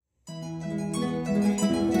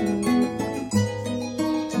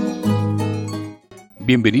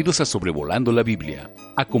Bienvenidos a Sobrevolando la Biblia.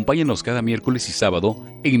 Acompáñanos cada miércoles y sábado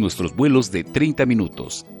en nuestros vuelos de 30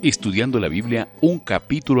 minutos, estudiando la Biblia un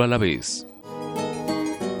capítulo a la vez.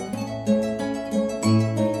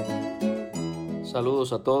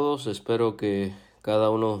 Saludos a todos, espero que cada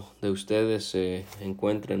uno de ustedes se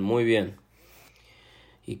encuentren muy bien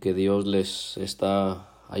y que Dios les está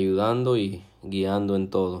ayudando y guiando en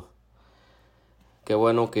todo. Qué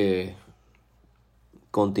bueno que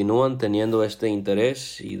continúan teniendo este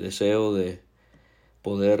interés y deseo de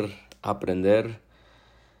poder aprender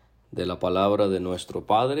de la palabra de nuestro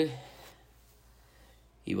Padre.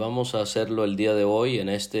 Y vamos a hacerlo el día de hoy en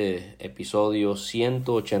este episodio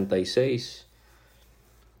 186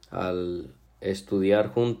 al estudiar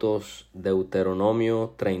juntos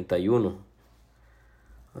Deuteronomio 31.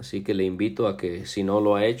 Así que le invito a que, si no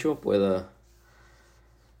lo ha hecho, pueda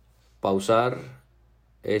pausar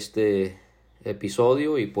este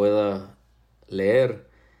episodio y pueda leer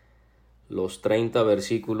los 30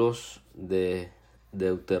 versículos de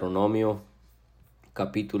Deuteronomio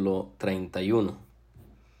capítulo 31.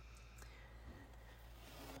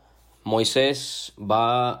 Moisés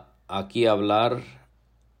va aquí a hablar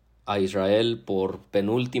a Israel por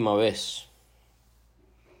penúltima vez,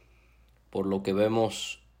 por lo que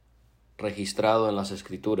vemos registrado en las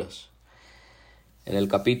Escrituras. En el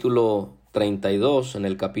capítulo 32, en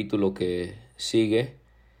el capítulo que sigue,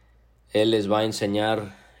 él les va a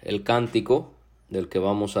enseñar el cántico del que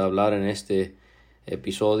vamos a hablar en este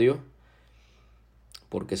episodio,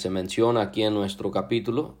 porque se menciona aquí en nuestro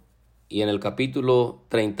capítulo. Y en el capítulo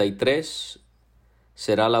 33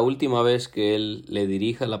 será la última vez que él le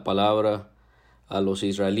dirija la palabra a los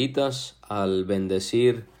israelitas al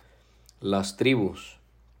bendecir las tribus.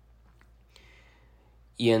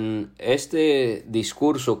 Y en este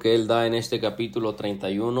discurso que él da en este capítulo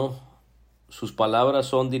 31, sus palabras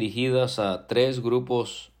son dirigidas a tres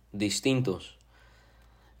grupos distintos.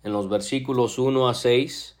 En los versículos 1 a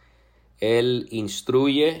 6, él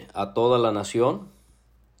instruye a toda la nación.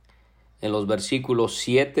 En los versículos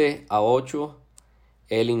 7 a 8,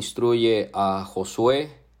 él instruye a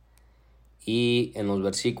Josué. Y en los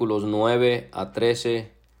versículos 9 a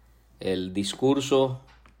 13, el discurso,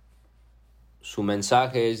 su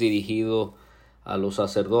mensaje es dirigido a los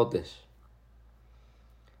sacerdotes.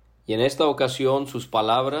 Y en esta ocasión sus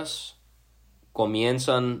palabras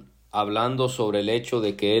comienzan hablando sobre el hecho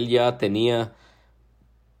de que él ya tenía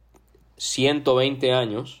 120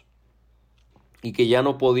 años y que ya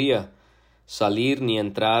no podía salir ni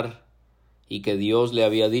entrar y que Dios le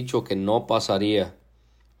había dicho que no pasaría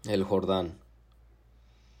el Jordán.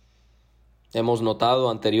 Hemos notado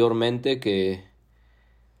anteriormente que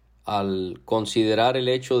al considerar el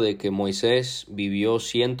hecho de que Moisés vivió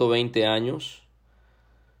 120 años,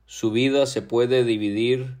 su vida se puede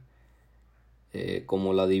dividir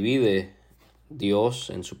como la divide Dios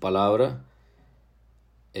en su palabra,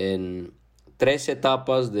 en tres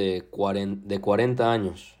etapas de 40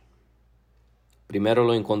 años. Primero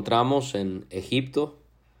lo encontramos en Egipto,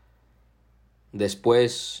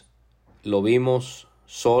 después lo vimos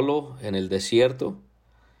solo en el desierto,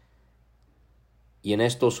 y en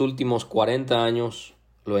estos últimos 40 años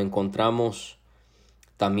lo encontramos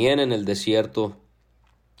también en el desierto,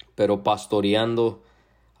 pero pastoreando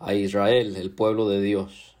a Israel, el pueblo de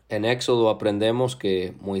Dios. En Éxodo aprendemos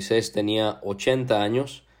que Moisés tenía 80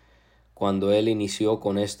 años cuando él inició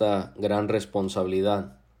con esta gran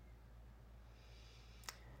responsabilidad.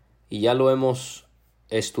 Y ya lo hemos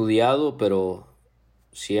estudiado, pero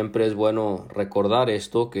siempre es bueno recordar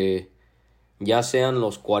esto, que ya sean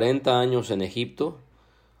los 40 años en Egipto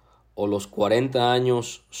o los 40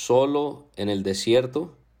 años solo en el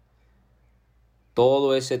desierto,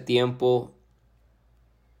 todo ese tiempo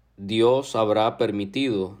Dios habrá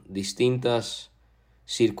permitido distintas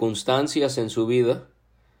circunstancias en su vida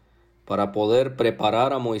para poder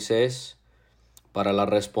preparar a Moisés para la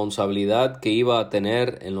responsabilidad que iba a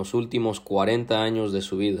tener en los últimos 40 años de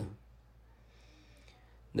su vida.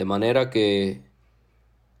 De manera que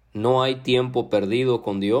no hay tiempo perdido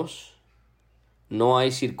con Dios, no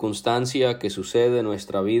hay circunstancia que sucede en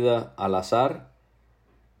nuestra vida al azar,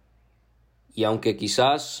 y aunque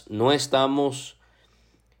quizás no estamos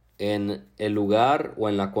en el lugar o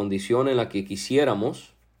en la condición en la que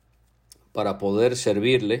quisiéramos para poder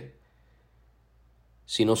servirle,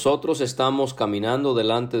 si nosotros estamos caminando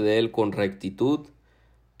delante de Él con rectitud,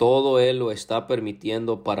 todo Él lo está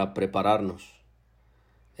permitiendo para prepararnos.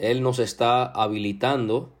 Él nos está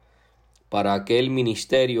habilitando para aquel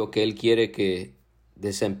ministerio que Él quiere que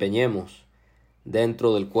desempeñemos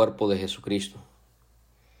dentro del cuerpo de Jesucristo.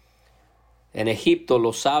 En Egipto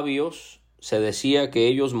los sabios se decía que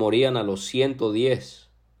ellos morían a los 110.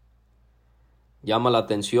 Llama la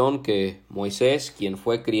atención que Moisés, quien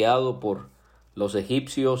fue criado por los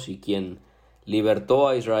egipcios y quien libertó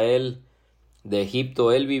a Israel de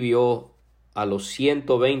Egipto, él vivió a los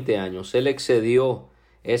 120 años. Él excedió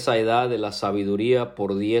esa edad de la sabiduría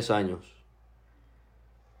por 10 años.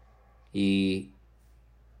 Y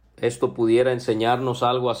esto pudiera enseñarnos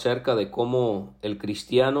algo acerca de cómo el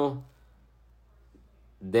cristiano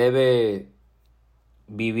debe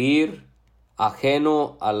vivir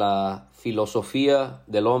ajeno a la filosofía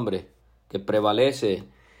del hombre que prevalece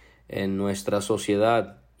en nuestra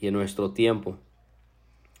sociedad y en nuestro tiempo.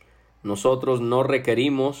 Nosotros no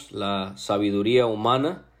requerimos la sabiduría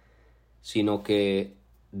humana, sino que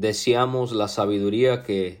deseamos la sabiduría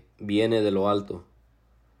que viene de lo alto.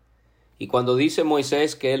 Y cuando dice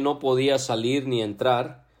Moisés que él no podía salir ni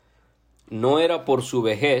entrar, no era por su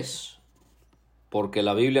vejez, porque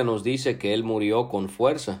la Biblia nos dice que él murió con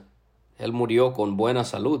fuerza, él murió con buena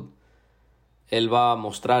salud. Él va a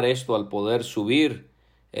mostrar esto al poder subir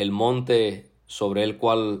el monte sobre el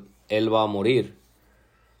cual él va a morir.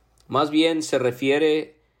 Más bien se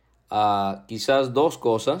refiere a quizás dos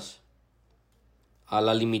cosas: a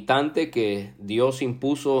la limitante que Dios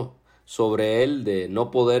impuso sobre él de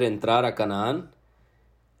no poder entrar a Canaán,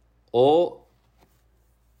 o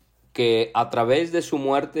que a través de su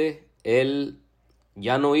muerte él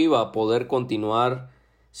ya no iba a poder continuar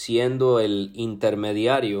siendo el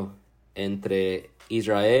intermediario entre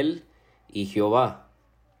Israel y Jehová.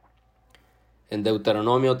 En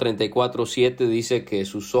Deuteronomio 34:7 dice que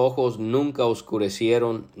sus ojos nunca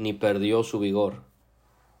oscurecieron ni perdió su vigor.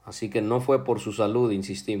 Así que no fue por su salud,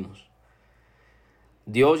 insistimos.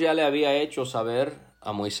 Dios ya le había hecho saber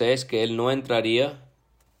a Moisés que él no entraría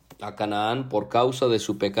a Canaán por causa de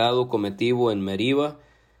su pecado cometido en Meriba.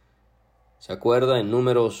 ¿Se acuerda? En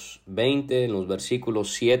Números 20, en los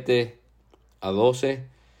versículos 7 a 12,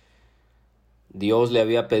 Dios le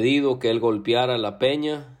había pedido que él golpeara la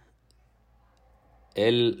peña.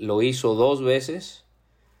 Él lo hizo 2 veces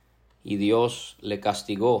y Dios le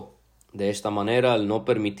castigó de esta manera al no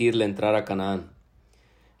permitirle entrar a Canaán.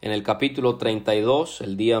 En el capítulo 32,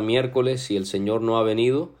 el día miércoles, si el Señor no ha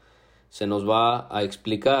venido, se nos va a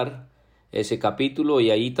explicar ese capítulo, y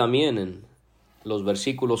ahí también en los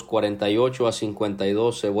versículos 48 a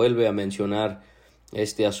 52 se vuelve a mencionar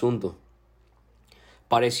este asunto.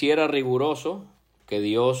 Pareciera riguroso que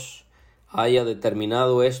Dios haya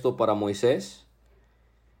determinado esto para Moisés,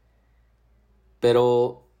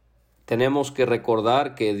 pero tenemos que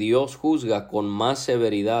recordar que Dios juzga con más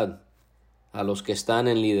severidad a los que están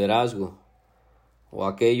en liderazgo o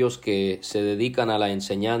aquellos que se dedican a la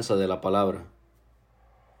enseñanza de la palabra.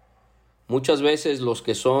 Muchas veces los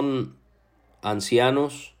que son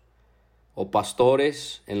ancianos o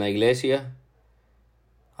pastores en la iglesia,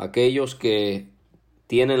 aquellos que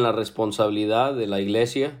tienen la responsabilidad de la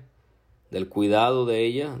iglesia, del cuidado de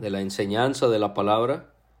ella, de la enseñanza de la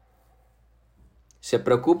palabra, se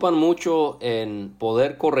preocupan mucho en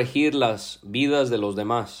poder corregir las vidas de los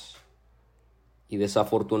demás, y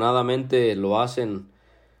desafortunadamente lo hacen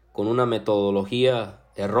con una metodología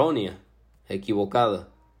errónea, equivocada,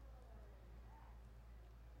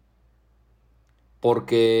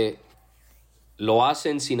 porque lo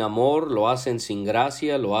hacen sin amor, lo hacen sin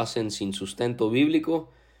gracia, lo hacen sin sustento bíblico,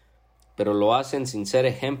 pero lo hacen sin ser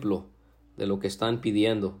ejemplo de lo que están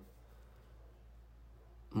pidiendo.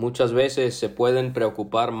 Muchas veces se pueden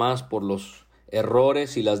preocupar más por los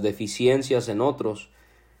errores y las deficiencias en otros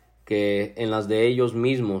que en las de ellos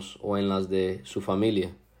mismos o en las de su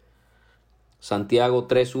familia. Santiago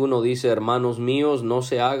 3:1 dice: hermanos míos, no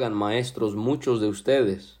se hagan maestros muchos de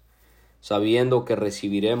ustedes, sabiendo que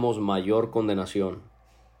recibiremos mayor condenación.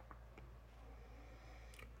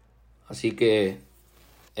 Así que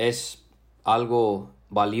es algo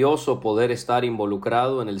valioso poder estar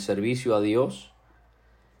involucrado en el servicio a Dios,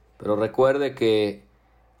 pero recuerde que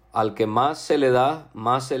al que más se le da,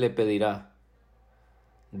 más se le pedirá.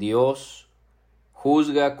 Dios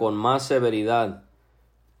juzga con más severidad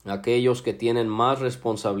a aquellos que tienen más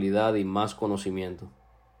responsabilidad y más conocimiento.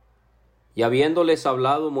 Y habiéndoles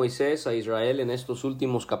hablado Moisés a Israel en estos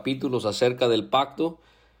últimos capítulos acerca del pacto,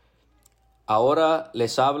 ahora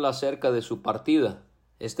les habla acerca de su partida.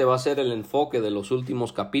 Este va a ser el enfoque de los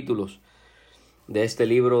últimos capítulos de este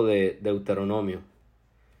libro de Deuteronomio.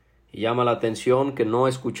 Y llama la atención que no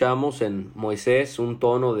escuchamos en Moisés un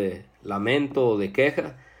tono de lamento o de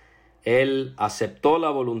queja. Él aceptó la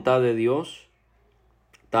voluntad de Dios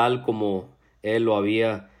tal como él lo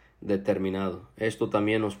había determinado. Esto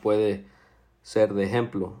también nos puede ser de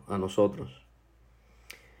ejemplo a nosotros.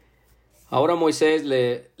 Ahora Moisés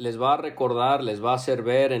les va a recordar, les va a hacer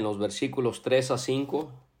ver en los versículos 3 a 5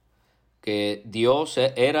 que Dios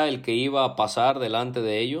era el que iba a pasar delante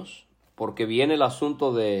de ellos, porque viene el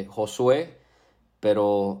asunto de Josué,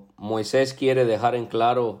 pero Moisés quiere dejar en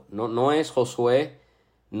claro, no es Josué,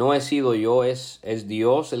 no he sido yo, es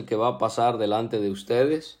Dios el que va a pasar delante de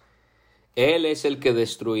ustedes. Él es el que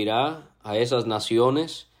destruirá a esas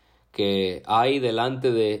naciones que hay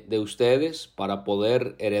delante de ustedes para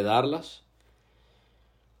poder heredarlas.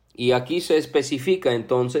 Y aquí se especifica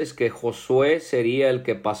entonces que Josué sería el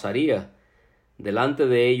que pasaría delante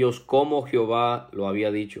de ellos como Jehová lo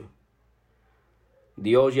había dicho.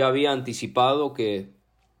 Dios ya había anticipado que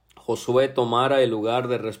Josué tomara el lugar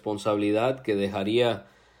de responsabilidad que dejaría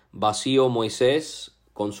vacío Moisés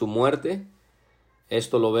con su muerte.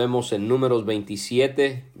 Esto lo vemos en Números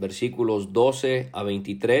 27, versículos 12 a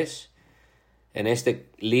 23. En este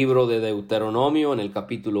libro de Deuteronomio, en el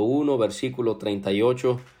capítulo 1, versículo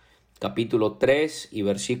 38, capítulo 3 y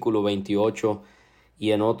versículo 28,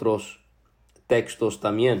 y en otros textos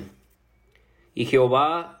también. Y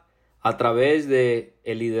Jehová, a través de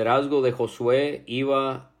el liderazgo de Josué,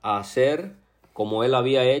 iba a hacer como él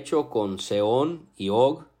había hecho con Sehón y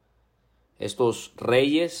Og, estos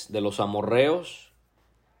reyes de los amorreos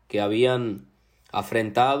que habían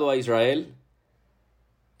afrentado a Israel,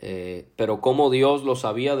 pero cómo Dios los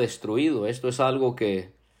había destruido. Esto es algo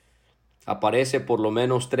que aparece por lo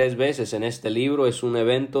menos 3 veces en este libro. Es un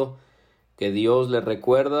evento que Dios le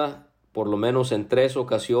recuerda por lo menos en 3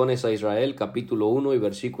 ocasiones a Israel, capítulo 1 y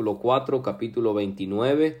versículo 4, capítulo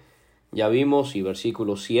 29, ya vimos, y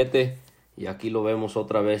versículo 7, y aquí lo vemos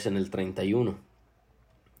otra vez en el 31.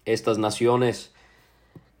 Estas naciones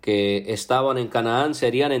que estaban en Canaán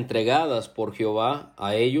serían entregadas por Jehová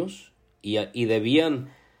a ellos y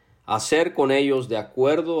debían hacer con ellos de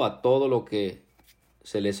acuerdo a todo lo que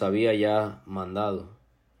se les había ya mandado.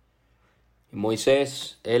 Y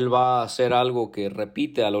Moisés, él va a hacer algo que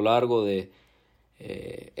repite a lo largo de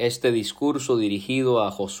este discurso dirigido a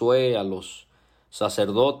Josué, a los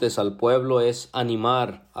sacerdotes, al pueblo, es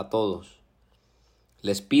animar a todos.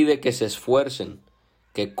 Les pide que se esfuercen,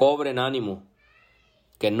 que cobren ánimo,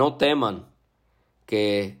 que no teman,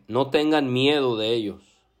 que no tengan miedo de ellos,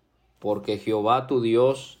 porque Jehová tu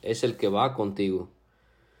Dios es el que va contigo.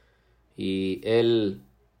 Y él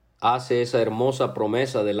hace esa hermosa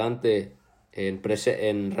promesa delante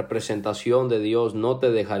en representación de Dios: no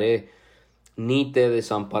te dejaré ni te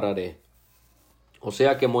desampararé. O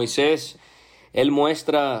sea que Moisés, él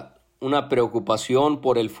muestra una preocupación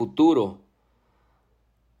por el futuro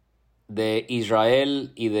de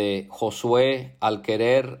Israel y de Josué al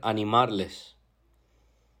querer animarles.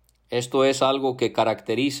 Esto es algo que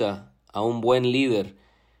caracteriza a un buen líder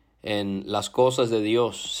en las cosas de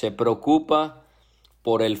Dios. Se preocupa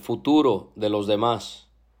por el futuro de los demás.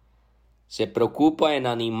 Se preocupa en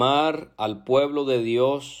animar al pueblo de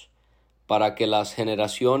Dios para que las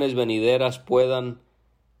generaciones venideras puedan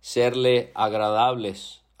serle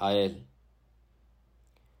agradables a Él.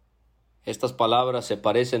 Estas palabras se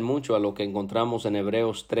parecen mucho a lo que encontramos en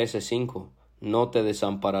Hebreos 13:5. No te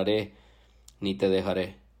desampararé ni te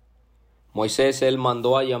dejaré. Moisés, él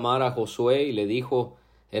mandó a llamar a Josué y le dijo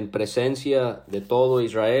en presencia de todo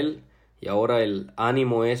Israel, y ahora el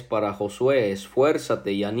ánimo es para Josué: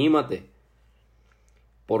 esfuérzate y anímate,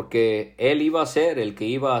 porque él iba a ser el que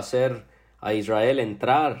iba a hacer a Israel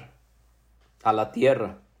entrar a la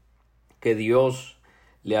tierra que Dios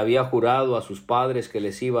le había jurado a sus padres que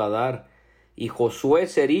les iba a dar, y Josué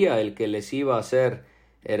sería el que les iba a hacer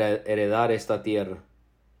heredar esta tierra.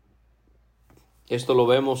 Esto lo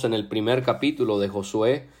vemos en el primer capítulo de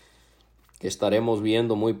Josué, que estaremos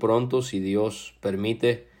viendo muy pronto, si Dios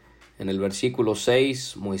permite. En el versículo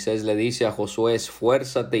 6, Moisés le dice a Josué: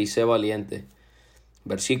 esfuérzate y sé valiente.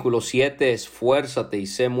 Versículo 7, esfuérzate y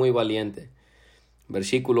sé muy valiente.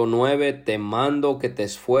 Versículo 9, te mando que te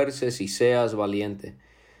esfuerces y seas valiente.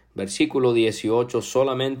 Versículo 18,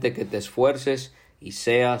 solamente que te esfuerces y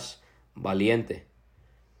seas valiente.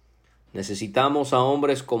 Necesitamos a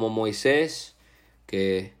hombres como Moisés,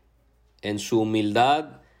 que en su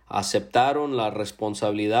humildad aceptaron la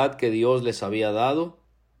responsabilidad que Dios les había dado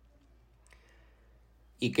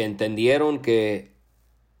y que entendieron que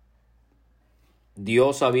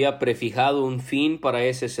Dios había prefijado un fin para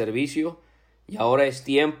ese servicio, y ahora es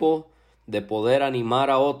tiempo de poder animar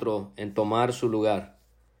a otro en tomar su lugar.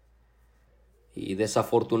 Y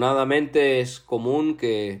desafortunadamente es común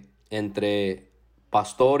que entre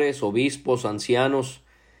pastores, obispos, ancianos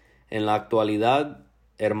en la actualidad,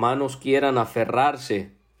 hermanos, quieran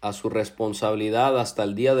aferrarse a su responsabilidad hasta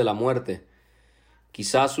el día de la muerte.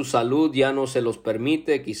 Quizás su salud ya no se los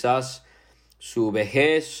permite, quizás su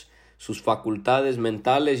vejez, sus facultades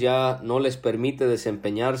mentales ya no les permite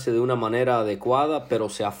desempeñarse de una manera adecuada, pero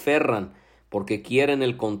se aferran porque quieren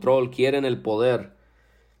el control, quieren el poder.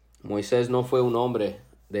 Moisés no fue un hombre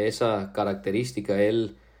de esa característica.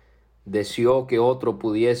 Él deseó que otro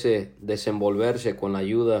pudiese desenvolverse con la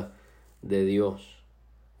ayuda de Dios.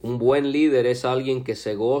 Un buen líder es alguien que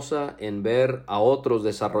se goza en ver a otros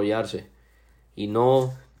desarrollarse y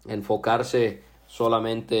no enfocarse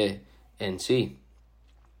solamente en sí.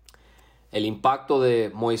 El impacto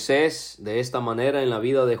de Moisés de esta manera en la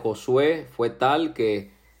vida de Josué fue tal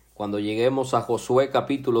que cuando lleguemos a Josué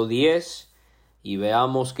capítulo 10 y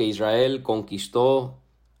veamos que Israel conquistó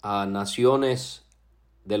a naciones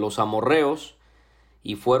de los amorreos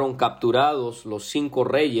y fueron capturados los 5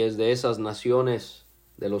 reyes de esas naciones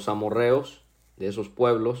de los amorreos, de esos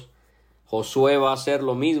pueblos, Josué va a hacer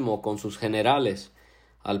lo mismo con sus generales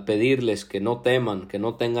al pedirles que no teman, que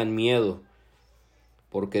no tengan miedo,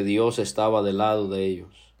 porque Dios estaba del lado de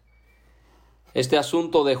ellos. Este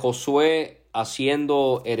asunto de Josué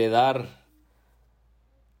haciendo heredar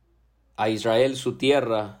a Israel su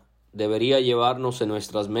tierra debería llevarnos en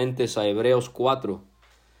nuestras mentes a Hebreos 4,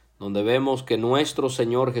 donde vemos que nuestro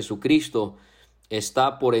Señor Jesucristo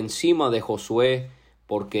está por encima de Josué,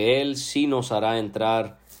 porque Él sí nos hará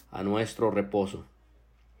entrar a nuestro reposo.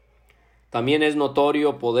 También es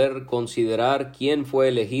notorio poder considerar quién fue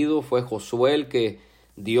elegido. Fue Josué el que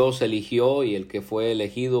Dios eligió y el que fue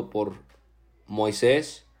elegido por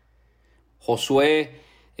Moisés. Josué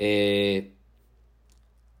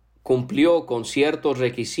cumplió con ciertos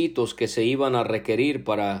requisitos que se iban a requerir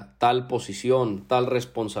para tal posición, tal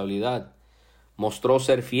responsabilidad. Mostró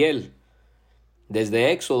ser fiel.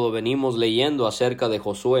 Desde Éxodo venimos leyendo acerca de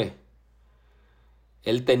Josué.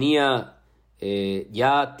 Él tenía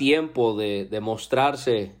ya tiempo de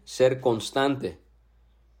mostrarse ser constante.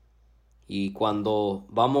 Y cuando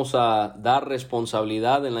vamos a dar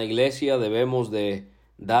responsabilidad en la iglesia, debemos de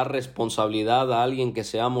dar responsabilidad a alguien que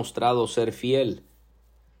se ha mostrado ser fiel.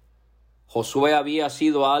 Josué había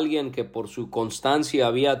sido alguien que por su constancia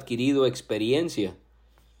había adquirido experiencia.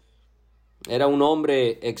 Era un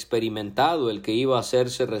hombre experimentado el que iba a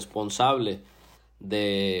hacerse responsable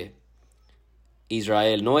de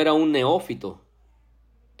Israel. No era un neófito,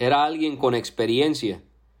 era alguien con experiencia.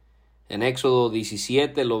 En Éxodo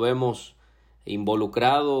 17 lo vemos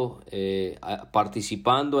involucrado,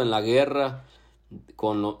 participando en la guerra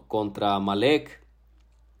contra Amalek.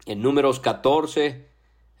 En Números 14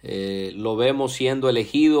 lo vemos siendo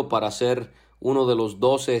elegido para ser uno de los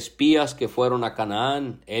 12 espías que fueron a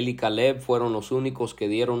Canaán. Él y Caleb fueron los únicos que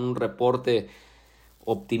dieron un reporte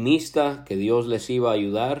optimista que Dios les iba a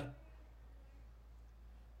ayudar.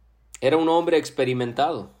 Era un hombre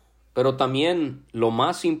experimentado, pero también lo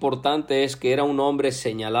más importante es que era un hombre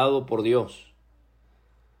señalado por Dios.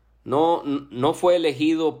 No fue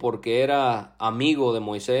elegido porque era amigo de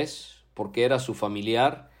Moisés, porque era su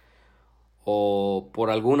familiar o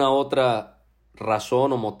por alguna otra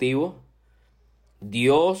razón o motivo.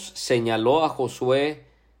 Dios señaló a Josué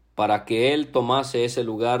para que él tomase ese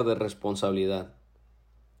lugar de responsabilidad.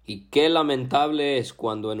 Y qué lamentable es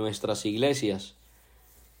cuando en nuestras iglesias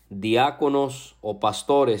diáconos o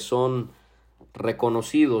pastores son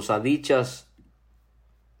reconocidos a dichas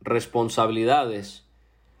responsabilidades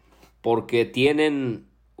porque tienen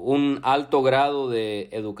un alto grado de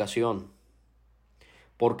educación,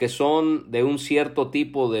 porque son de un cierto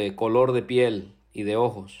tipo de color de piel y de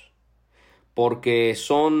ojos, porque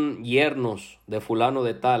son yernos de fulano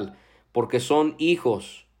de tal, porque son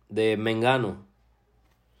hijos de mengano.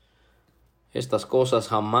 Estas cosas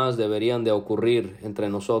jamás deberían de ocurrir entre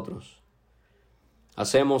nosotros.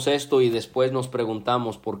 Hacemos esto y después nos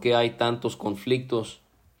preguntamos por qué hay tantos conflictos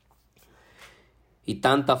y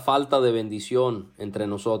tanta falta de bendición entre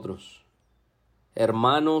nosotros.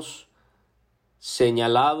 Hermanos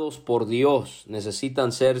señalados por Dios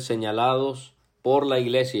necesitan ser señalados por la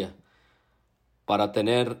iglesia para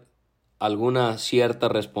tener alguna cierta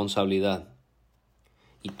responsabilidad.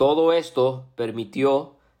 Y todo esto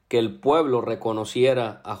permitió que el pueblo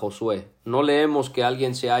reconociera a Josué. No leemos que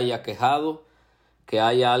alguien se haya quejado, que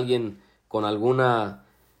haya alguien con alguna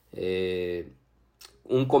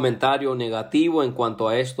un comentario negativo en cuanto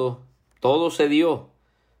a esto. Todo se dio.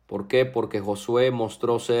 ¿Por qué? Porque Josué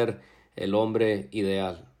mostró ser el hombre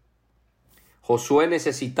ideal. Josué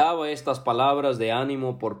necesitaba estas palabras de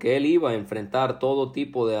ánimo porque él iba a enfrentar todo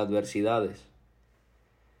tipo de adversidades.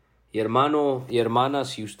 Y hermano y hermana,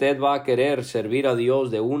 si usted va a querer servir a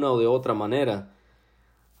Dios de una o de otra manera,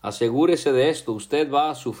 asegúrese de esto: usted va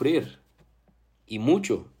a sufrir, y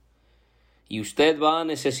mucho. y usted va a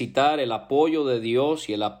necesitar el apoyo de Dios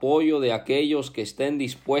y el apoyo de aquellos que estén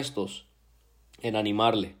dispuestos en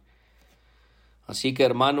animarle. Así que,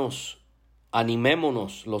 hermanos,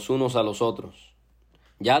 animémonos los unos a los otros.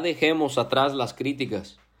 Ya dejemos atrás las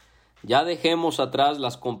críticas, ya dejemos atrás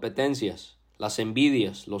las competencias, las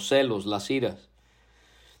envidias, los celos, las iras.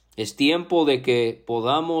 Es tiempo de que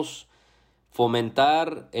podamos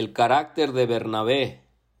fomentar el carácter de Bernabé,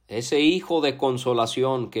 ese hijo de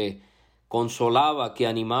consolación que consolaba, que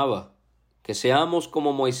animaba, que seamos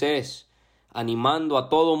como Moisés, animando a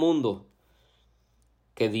todo mundo,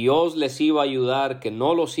 que Dios les iba a ayudar, que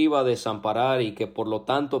no los iba a desamparar y que por lo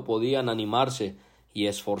tanto podían animarse y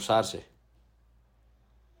esforzarse.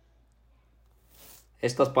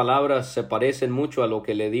 Estas palabras se parecen mucho a lo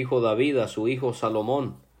que le dijo David a su hijo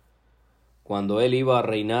Salomón cuando él iba a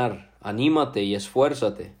reinar. Anímate y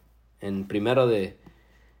esfuérzate, en primero de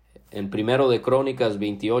Crónicas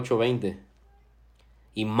 28:20.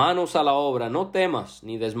 Y manos a la obra, no temas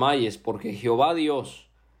ni desmayes, porque Jehová Dios,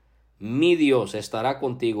 mi Dios, estará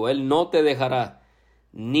contigo. Él no te dejará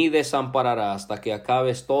ni desamparará hasta que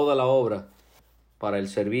acabes toda la obra para el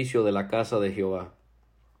servicio de la casa de Jehová.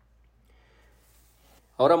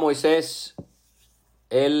 Ahora Moisés,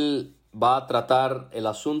 él va a tratar el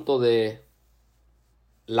asunto de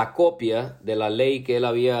la copia de la ley que él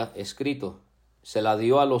había escrito. Se la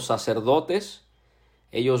dio a los sacerdotes.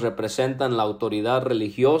 Ellos representan la autoridad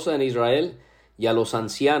religiosa en Israel, y a los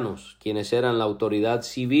ancianos, quienes eran la autoridad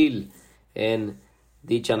civil en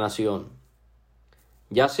dicha nación.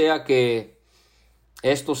 Ya sea que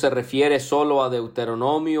esto se refiere solo a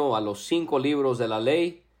Deuteronomio, a los 5 libros de la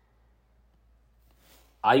ley,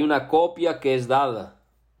 hay una copia que es dada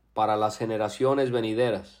para las generaciones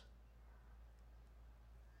venideras.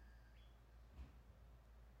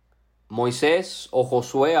 Moisés o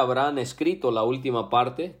Josué habrán escrito la última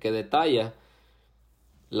parte que detalla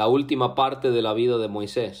la última parte de la vida de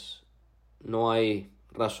Moisés. No hay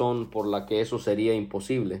razón por la que eso sería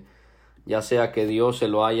imposible, ya sea que Dios se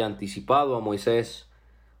lo haya anticipado a Moisés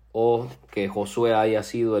o que Josué haya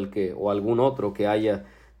sido o algún otro que haya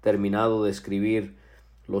terminado de escribir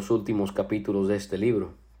los últimos capítulos de este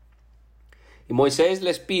libro. Y Moisés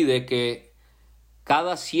les pide que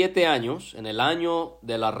cada 7 años, en el año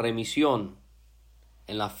de la remisión,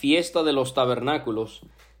 en la fiesta de los tabernáculos,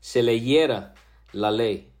 se leyera la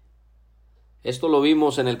ley. Esto lo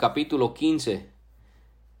vimos en el capítulo 15,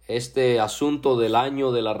 este asunto del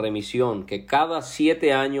año de la remisión, que cada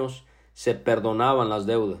 7 años se perdonaban las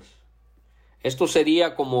deudas. Esto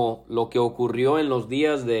sería como lo que ocurrió en los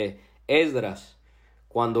días de Esdras,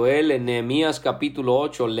 cuando él en Nehemías capítulo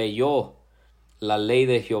 8 leyó la ley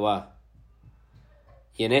de Jehová.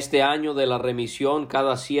 Y en este año de la remisión,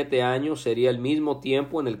 cada 7 años, sería el mismo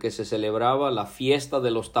tiempo en el que se celebraba la fiesta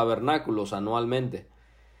de los tabernáculos anualmente.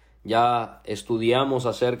 Ya estudiamos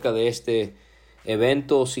acerca de este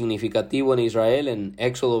evento significativo en Israel en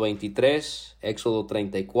Éxodo 23, Éxodo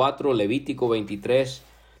 34, Levítico 23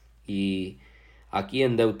 y aquí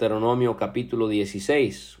en Deuteronomio capítulo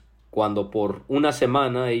 16, cuando por una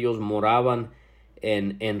semana ellos moraban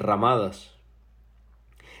en enramadas.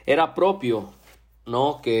 Era propio,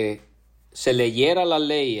 ¿no?, que se leyera la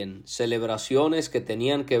ley en celebraciones que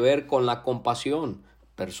tenían que ver con la compasión,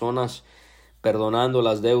 personas perdonando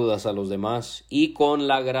las deudas a los demás, y con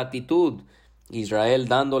la gratitud, Israel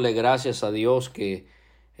dándole gracias a Dios que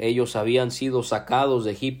ellos habían sido sacados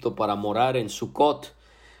de Egipto para morar en Sucot,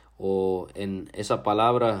 o en esa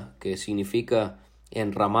palabra que significa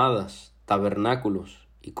enramadas, tabernáculos,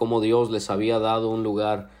 y cómo Dios les había dado un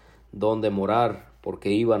lugar donde morar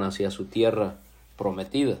porque iban hacia su tierra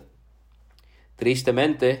prometida.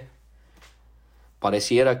 Tristemente,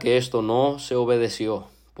 pareciera que esto no se obedeció.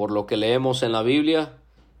 Por lo que leemos en la Biblia,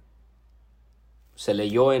 se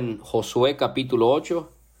leyó en Josué capítulo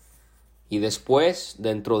 8, y después,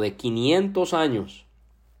 dentro de 500 años,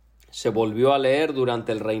 se volvió a leer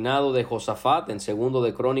durante el reinado de Josafat en 2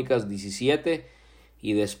 de Crónicas 17,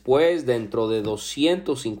 y después, dentro de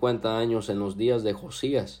 250 años, en los días de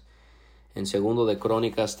Josías, en 2 de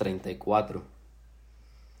Crónicas 34.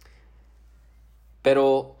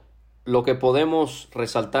 Pero lo que podemos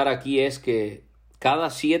resaltar aquí es que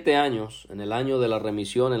cada 7 años, en el año de la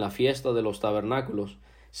remisión, en la fiesta de los tabernáculos,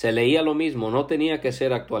 se leía lo mismo, no tenía que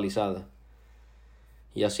ser actualizada.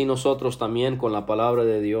 Y así nosotros también con la palabra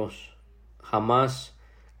de Dios. Jamás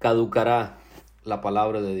caducará la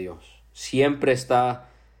palabra de Dios. Siempre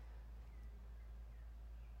está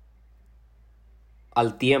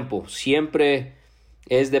al tiempo, siempre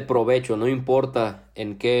es de provecho, no importa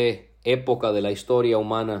en qué época de la historia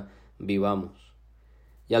humana vivamos.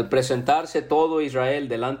 Y al presentarse todo Israel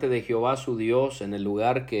delante de Jehová su Dios en el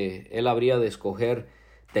lugar que él habría de escoger,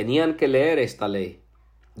 tenían que leer esta ley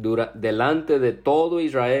delante de todo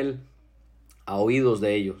Israel a oídos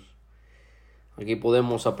de ellos. Aquí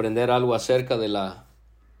podemos aprender algo acerca de la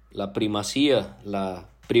primacía, la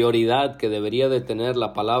prioridad que debería de tener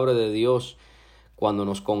la palabra de Dios cuando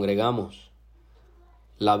nos congregamos.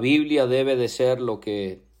 La Biblia debe de ser lo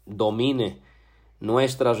que domine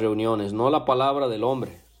nuestras reuniones, no la palabra del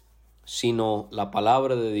hombre, sino la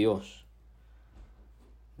palabra de Dios.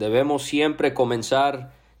 Debemos siempre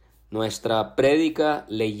comenzar nuestra prédica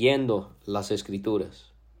leyendo las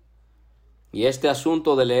Escrituras. Y este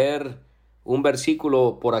asunto de leer un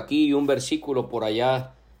versículo por aquí y un versículo por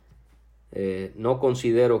allá, no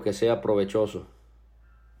considero que sea provechoso.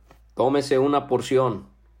 Tómese una porción,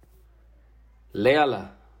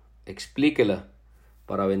 léala, explíquela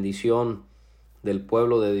para bendición del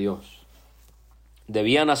pueblo de Dios.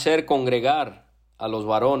 Debían hacer congregar a los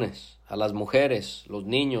varones, a las mujeres, los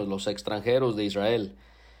niños, los extranjeros de Israel,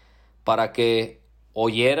 para que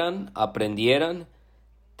oyeran, aprendieran,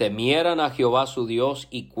 temieran a Jehová su Dios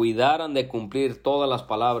y cuidaran de cumplir todas las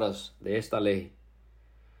palabras de esta ley.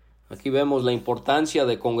 Aquí vemos la importancia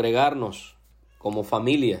de congregarnos como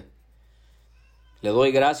familia. Le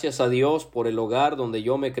doy gracias a Dios por el hogar donde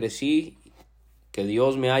yo me crecí, que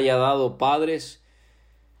Dios me haya dado padres,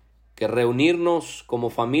 que reunirnos como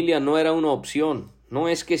familia no era una opción. No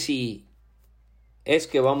es que si es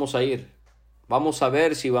que vamos a ir, vamos a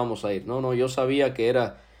ver si vamos a ir. No, yo sabía que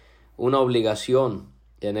era una obligación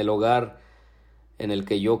en el hogar en el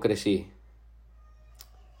que yo crecí.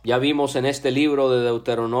 Ya vimos en este libro de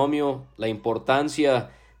Deuteronomio la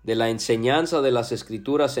importancia de la enseñanza de las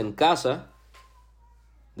Escrituras en casa.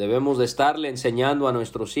 Debemos de estarle enseñando a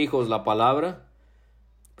nuestros hijos la palabra,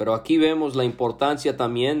 pero aquí vemos la importancia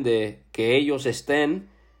también de que ellos estén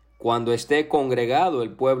cuando esté congregado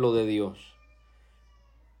el pueblo de Dios.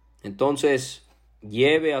 Entonces,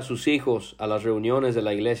 lleve a sus hijos a las reuniones de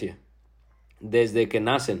la iglesia desde que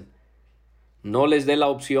nacen. No les dé la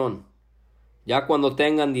opción. Ya cuando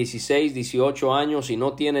tengan 16, 18 años y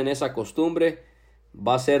no tienen esa costumbre,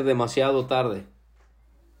 va a ser demasiado tarde.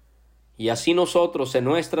 Y así nosotros en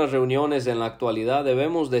nuestras reuniones en la actualidad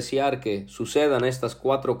debemos desear que sucedan estas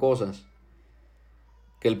 4 cosas.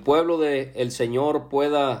 Que el pueblo del Señor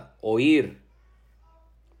pueda oír,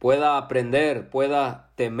 pueda aprender,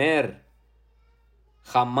 pueda temer.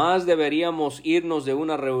 Jamás deberíamos irnos de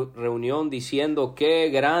una reunión diciendo qué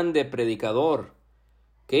grande predicador,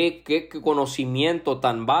 qué conocimiento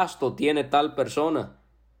tan vasto tiene tal persona.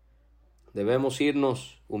 Debemos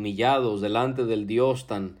irnos humillados delante del Dios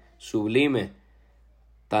tan sublime,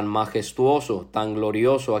 tan majestuoso, tan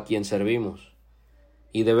glorioso a quien servimos.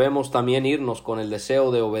 Y debemos también irnos con el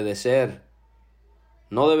deseo de obedecer.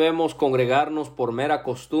 No debemos congregarnos por mera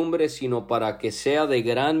costumbre, sino para que sea de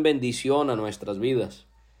gran bendición a nuestras vidas.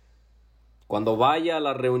 Cuando vaya a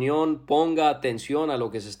la reunión, ponga atención a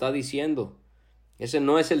lo que se está diciendo. Ese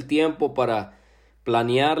no es el tiempo para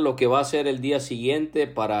planear lo que va a hacer el día siguiente,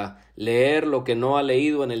 para leer lo que no ha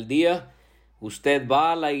leído en el día. Usted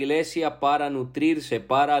va a la iglesia para nutrirse,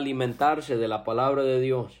 para alimentarse de la palabra de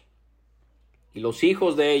Dios. Y los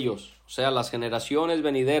hijos de ellos, o sea, las generaciones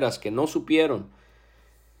venideras que no supieron,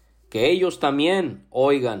 que ellos también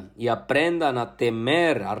oigan y aprendan a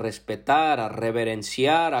temer, a respetar, a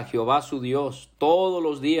reverenciar a Jehová su Dios todos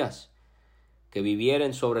los días que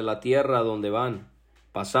vivieren sobre la tierra donde van,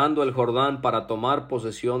 pasando el Jordán para tomar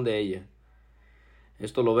posesión de ella.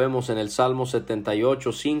 Esto lo vemos en el Salmo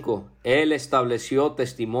 78:5. Él estableció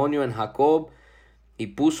testimonio en Jacob y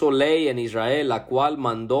puso ley en Israel, la cual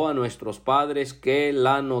mandó a nuestros padres que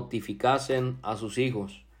la notificasen a sus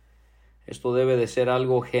hijos. Esto debe de ser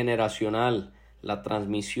algo generacional, la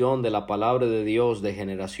transmisión de la palabra de Dios de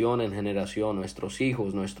generación en generación, nuestros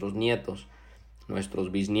hijos, nuestros nietos,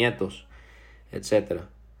 nuestros bisnietos, etc.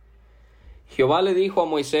 Jehová le dijo a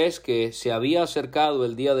Moisés que se había acercado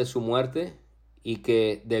el día de su muerte y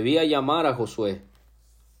que debía llamar a Josué.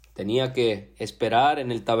 Tenía que esperar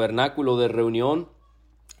en el tabernáculo de reunión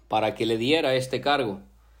para que le diera este cargo.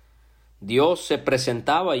 Dios se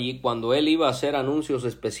presentaba allí cuando él iba a hacer anuncios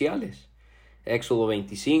especiales. Éxodo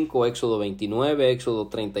 25, Éxodo 29, Éxodo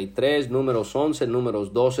 33, Números 11,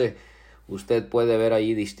 Números 12. Usted puede ver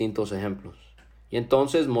ahí distintos ejemplos. Y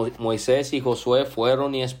entonces Moisés y Josué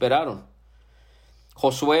fueron y esperaron.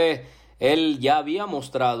 Josué, él ya había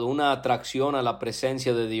mostrado una atracción a la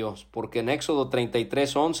presencia de Dios, porque en Éxodo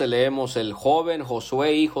 33:11 leemos: el joven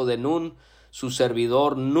Josué, hijo de Nun, su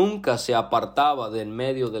servidor, nunca se apartaba de en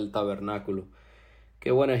medio del tabernáculo.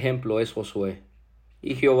 Qué buen ejemplo es Josué.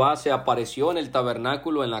 Y Jehová se apareció en el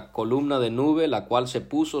tabernáculo en la columna de nube, la cual se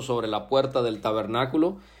puso sobre la puerta del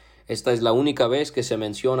tabernáculo. Esta es la única vez que se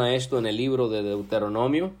menciona esto en el libro de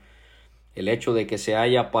Deuteronomio. El hecho de que se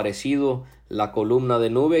haya aparecido la columna de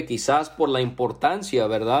nube, quizás por la importancia,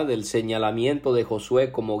 ¿verdad?, del señalamiento de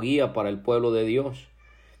Josué como guía para el pueblo de Dios.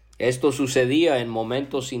 Esto sucedía en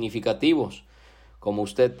momentos significativos, como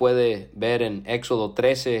usted puede ver en Éxodo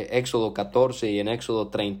 13, Éxodo 14 y en Éxodo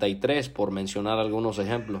 33, por mencionar algunos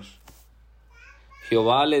ejemplos.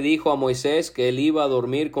 Jehová le dijo a Moisés que él iba a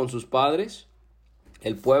dormir con sus padres.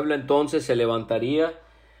 El pueblo entonces se levantaría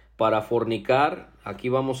para fornicar. Aquí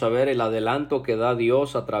vamos a ver el adelanto que da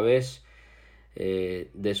Dios a través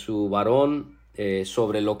de su varón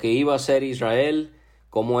sobre lo que iba a ser Israel,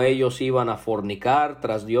 cómo ellos iban a fornicar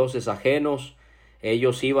tras dioses ajenos.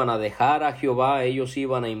 Ellos iban a dejar a Jehová, ellos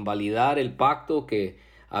iban a invalidar el pacto que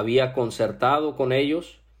había concertado con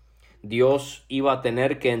ellos. Dios iba a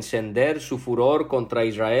tener que encender su furor contra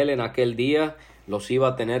Israel en aquel día, los iba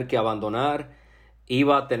a tener que abandonar,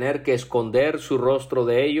 iba a tener que esconder su rostro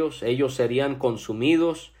de ellos serían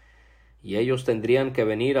consumidos y ellos tendrían que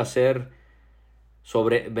venir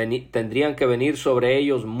sobre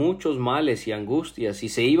ellos muchos males y angustias, y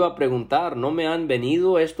se iba a preguntar: ¿no me han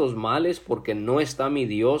venido estos males porque no está mi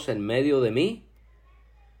Dios en medio de mí?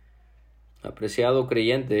 Apreciado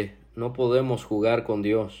creyente, no podemos jugar con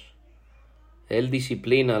Dios. Él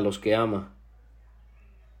disciplina a los que ama.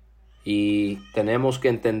 Y tenemos que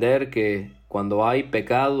entender que cuando hay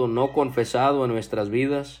pecado no confesado en nuestras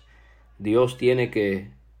vidas, Dios tiene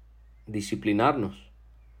que disciplinarnos.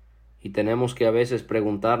 Y tenemos que a veces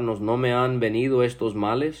preguntarnos: ¿no me han venido estos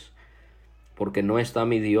males porque no está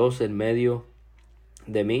mi Dios en medio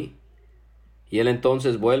de mí? Y Él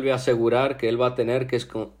entonces vuelve a asegurar que Él va a tener que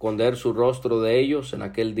esconder su rostro de ellos en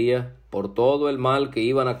aquel día por todo el mal que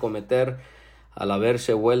iban a cometer al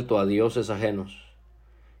haberse vuelto a dioses ajenos.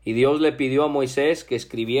 Y Dios le pidió a Moisés que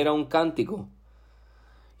escribiera un cántico,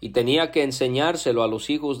 y tenía que enseñárselo a los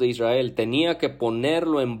hijos de Israel, tenía que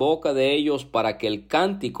ponerlo en boca de ellos para que el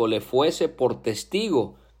cántico le fuese por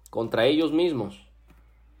testigo contra ellos mismos.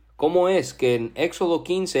 ¿Cómo es que en Éxodo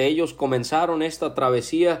 15 ellos comenzaron esta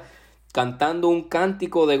travesía cantando un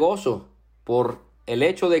cántico de gozo por el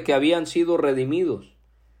hecho de que habían sido redimidos?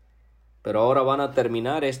 Pero ahora van a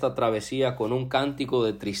terminar esta travesía con un cántico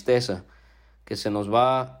de tristeza, que se nos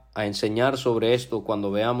va a enseñar sobre esto cuando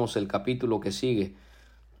veamos el capítulo que sigue,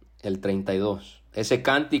 el 32. Ese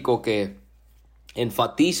cántico que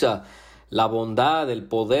enfatiza la bondad, el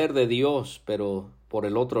poder de Dios, pero por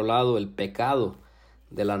el otro lado el pecado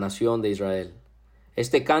de la nación de Israel.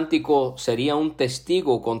 Este cántico sería un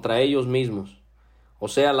testigo contra ellos mismos. O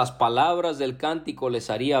sea, las palabras del cántico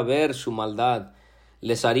les haría ver su maldad,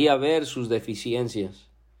 les haría ver sus deficiencias.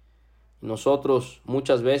 Nosotros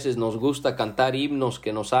muchas veces nos gusta cantar himnos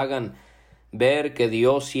que nos hagan ver que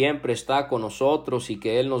Dios siempre está con nosotros y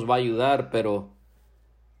que Él nos va a ayudar, pero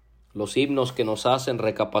los himnos que nos hacen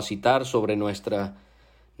recapacitar sobre nuestra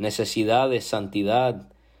necesidad de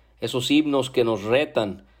santidad, esos himnos que nos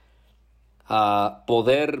retan a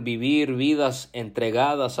poder vivir vidas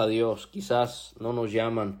entregadas a Dios, quizás no nos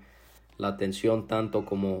llaman la atención tanto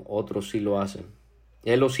como otros sí lo hacen.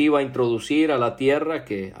 Él los iba a introducir a la tierra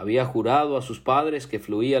que había jurado a sus padres que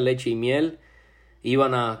fluía leche y miel.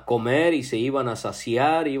 Iban a comer y se iban a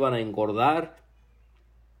saciar, iban a engordar,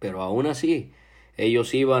 pero aún así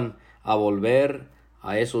ellos iban a volver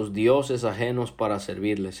a esos dioses ajenos para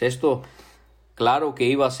servirles. Esto, claro que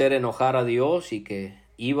iba a hacer enojar a Dios y que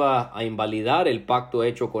iba a invalidar el pacto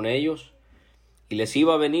hecho con ellos, y les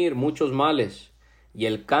iba a venir muchos males, y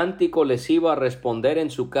el cántico les iba a responder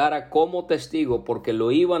en su cara como testigo, porque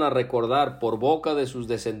lo iban a recordar por boca de sus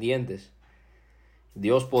descendientes.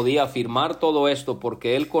 Dios podía afirmar todo esto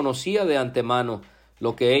porque Él conocía de antemano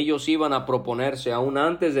lo que ellos iban a proponerse aún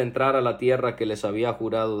antes de entrar a la tierra que les había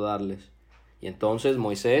jurado darles. Y entonces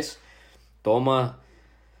Moisés toma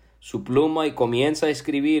su pluma y comienza a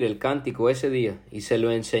escribir el cántico ese día y se lo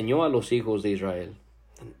enseñó a los hijos de Israel.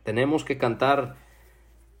 Tenemos que cantar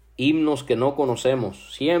himnos que no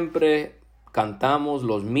conocemos. Siempre cantamos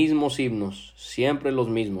los mismos himnos, siempre los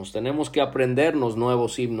mismos. Tenemos que aprendernos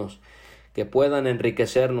nuevos himnos que puedan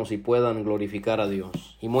enriquecernos y puedan glorificar a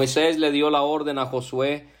Dios. Y Moisés le dio la orden a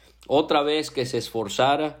Josué otra vez que se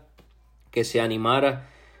esforzara, que se animara,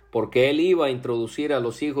 porque él iba a introducir a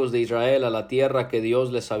los hijos de Israel a la tierra que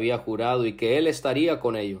Dios les había jurado y que él estaría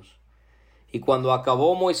con ellos. Y cuando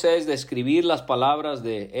acabó Moisés de escribir las palabras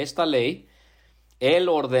de esta ley, él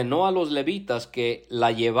ordenó a los levitas que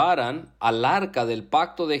la llevaran al arca del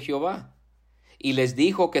pacto de Jehová, y les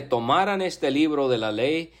dijo que tomaran este libro de la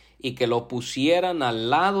ley y que lo pusieran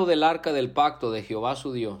al lado del arca del pacto de Jehová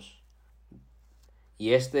su Dios.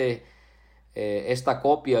 Y esta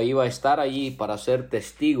copia iba a estar allí para ser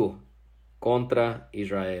testigo contra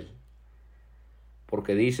Israel.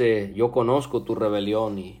 Porque dice, yo conozco tu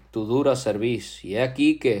rebelión y tu dura cerviz, y he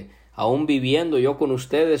aquí que, aun viviendo yo con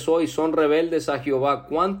ustedes hoy, son rebeldes a Jehová,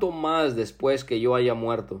 cuánto más después que yo haya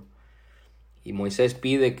muerto. Y Moisés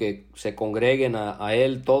pide que se congreguen a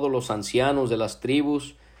él todos los ancianos de las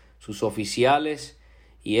tribus, sus oficiales,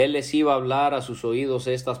 y él les iba a hablar a sus oídos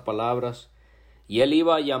estas palabras, y él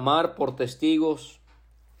iba a llamar por testigos,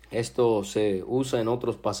 esto se usa en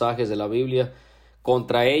otros pasajes de la Biblia,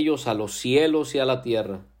 contra ellos a los cielos y a la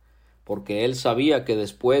tierra, porque él sabía que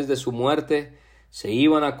después de su muerte se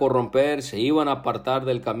iban a corromper, se iban a apartar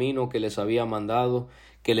del camino que les había mandado,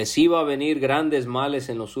 que les iba a venir grandes males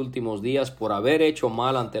en los últimos días por haber hecho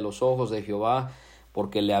mal ante los ojos de Jehová,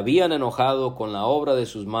 porque le habían enojado con la obra de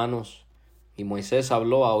sus manos. Y Moisés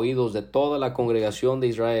habló a oídos de toda la congregación de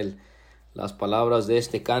Israel las palabras de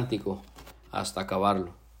este cántico hasta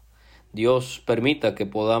acabarlo. Dios permita que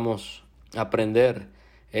podamos aprender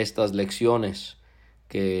estas lecciones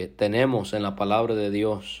que tenemos en la palabra de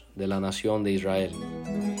Dios de la nación de Israel.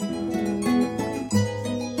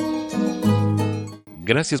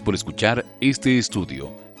 Gracias por escuchar este estudio.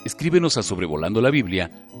 Escríbenos a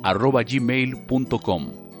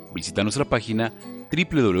sobrevolandolabiblia@gmail.com. Visita nuestra página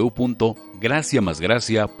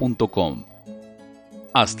www.graciamasgracia.com.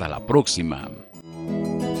 Hasta la próxima.